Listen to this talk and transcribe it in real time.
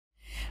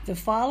The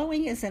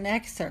following is an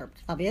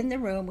excerpt of In the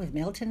Room with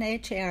Milton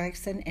H.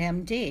 Erickson,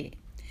 MD.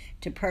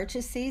 To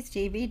purchase these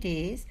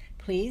DVDs,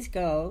 please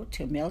go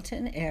to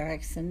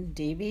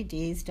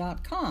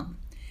miltonericksondvds.com.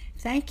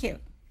 Thank you.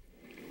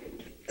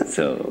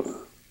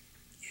 So,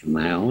 in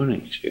my own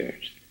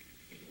experience,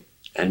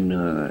 I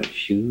know a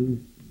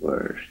few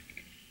words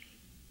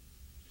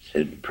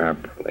said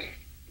properly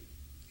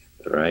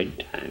at the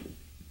right time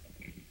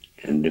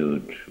and do a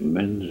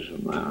tremendous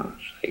amount of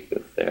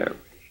psychotherapy.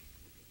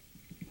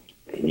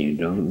 And you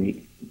don't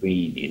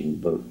read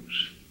in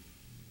books.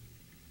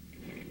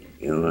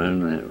 You learn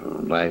that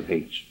from life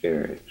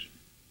experience.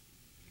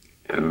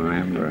 I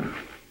remember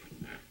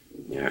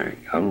there are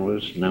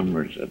countless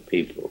numbers of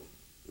people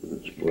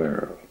in this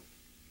world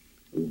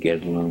who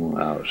get along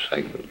without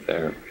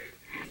psychotherapy.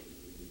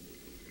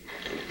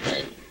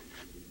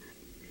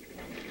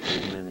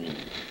 Many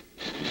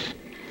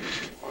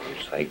want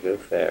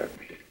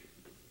psychotherapy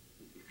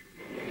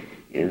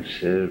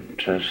instead of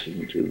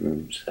trusting to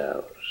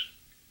themselves.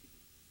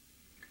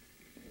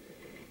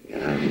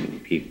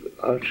 People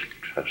ought to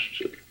trust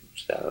to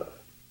themselves.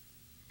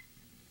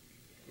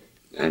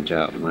 I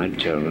taught my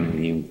children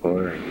the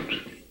importance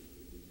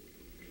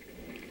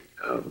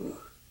of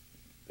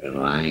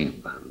relying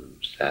upon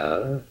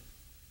themselves,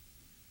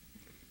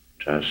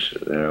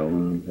 trust their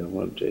own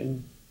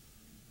ability,